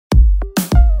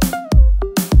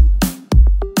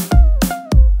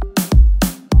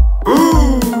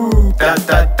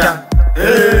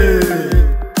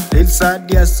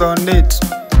Sardius on it.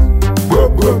 Whoa,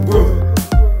 whoa, whoa.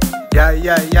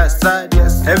 Yeah,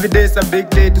 Sardius. Every day is a big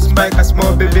day to spike a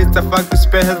small baby. It's a fact to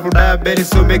spare health for diabetes.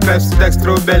 So make life sweet like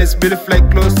strawberries. Beautiful like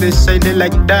clothes, they shining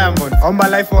like diamonds. All my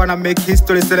life I wanna make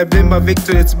history, celebrate my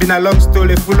victory. It's been a long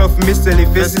story full of mystery.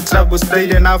 Facing trouble,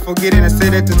 staying and now forgetting. I say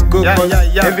that it's good cause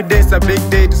every day is a big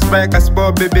day to spike a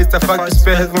small baby. It's a fact to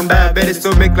spare health from diabetes.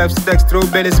 So make life sweet like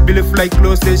strawberries. Beautiful like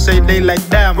clothes, they shining like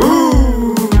diamonds.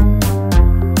 Ooh.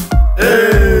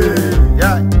 Hey.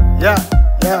 Yeah.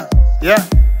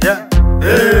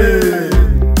 Hey.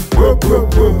 Whoa, whoa,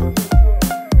 whoa.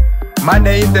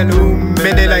 Money in the room,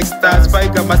 many like stars.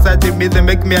 Spike up massage me, they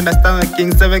make me understand the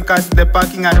king. 7 cars in the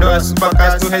parking, I door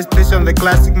supercars. 2 head station, the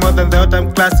classic more than the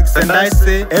all-time classics. And I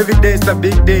say, every day is a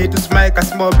big day to smile a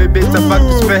small baby. It's a fact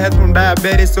to spare health from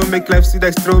diabetes. So make life sweet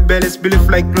like strawberries.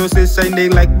 Beautiful like clothes,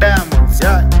 shining like diamonds.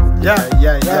 Yeah.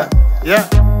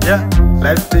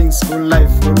 Life things, cool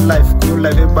life.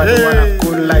 Everybody wanna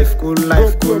cool life.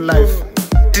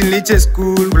 Teach is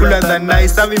cool, cooler than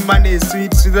nice. Having money is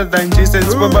sweet, sweeter than juice. And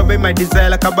it's probably my desire,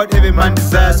 like about every man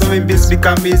desires. So maybe it's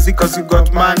become easy cause you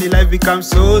got money. Life becomes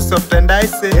so soft and I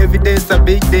say every day is a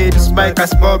big day to spike a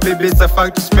small baby. It's a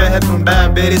fact to spare health from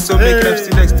diabetes. So make life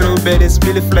sweet like strawberries.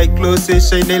 Beautiful like clothes,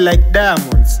 shining like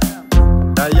diamonds.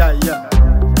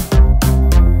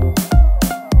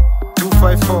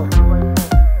 254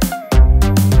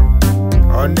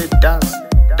 on the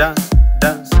dance.